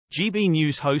GB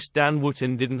News host Dan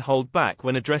Wootton didn't hold back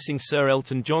when addressing Sir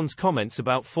Elton John's comments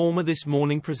about former This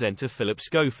Morning presenter Phillip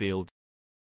Schofield.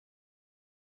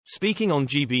 Speaking on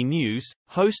GB News,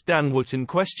 host Dan Wootton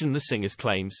questioned the singer's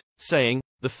claims, saying,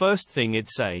 "The first thing I'd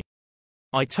say.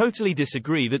 I totally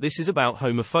disagree that this is about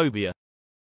homophobia."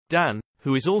 Dan,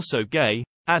 who is also gay,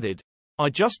 added, "I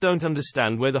just don't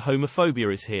understand where the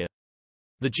homophobia is here."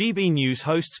 The GB News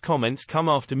host's comments come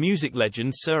after music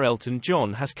legend Sir Elton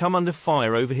John has come under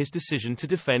fire over his decision to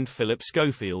defend Phillip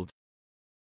Schofield.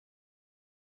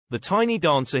 The Tiny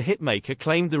Dancer hitmaker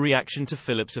claimed the reaction to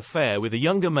Phillip's affair with a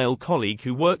younger male colleague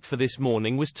who worked for This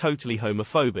Morning was totally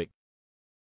homophobic.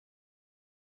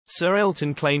 Sir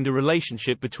Elton claimed a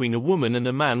relationship between a woman and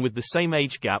a man with the same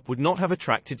age gap would not have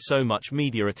attracted so much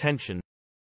media attention.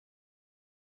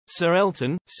 Sir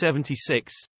Elton,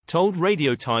 76, told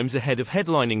Radio Times ahead of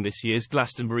headlining this year's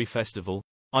Glastonbury Festival,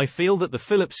 "I feel that the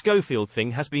Phillip Schofield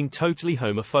thing has been totally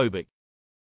homophobic.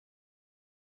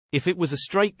 If it was a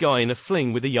straight guy in a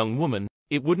fling with a young woman,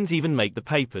 it wouldn't even make the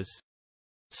papers."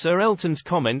 Sir Elton's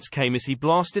comments came as he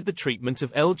blasted the treatment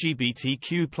of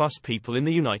LGBTQ+ people in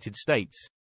the United States.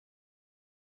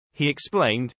 He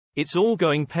explained, "It's all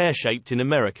going pear-shaped in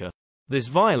America. There's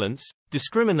violence,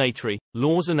 discriminatory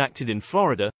laws enacted in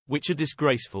Florida, which are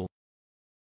disgraceful."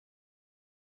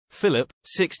 Phillip,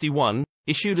 61,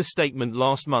 issued a statement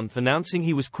last month announcing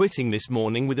he was quitting This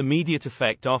Morning with immediate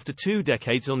effect after 2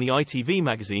 decades on the ITV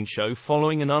magazine show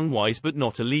following an unwise but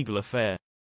not illegal affair.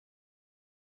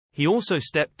 He also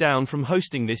stepped down from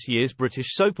hosting this year's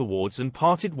British Soap Awards and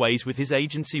parted ways with his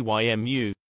agency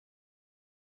YMU.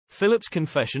 Phillip's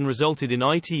confession resulted in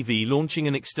ITV launching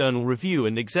an external review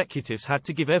and executives had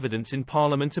to give evidence in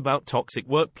Parliament about toxic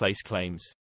workplace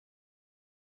claims.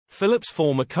 Phillip's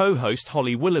former co-host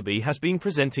Holly Willoughby has been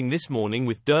presenting This Morning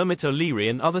with Dermot O'Leary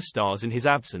and other stars in his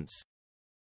absence.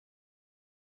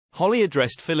 Holly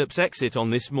addressed Phillip's exit on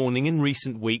This Morning in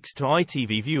recent weeks to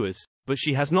ITV viewers, but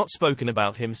she has not spoken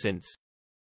about him since.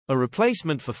 A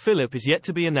replacement for Phillip is yet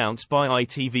to be announced by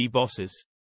ITV bosses.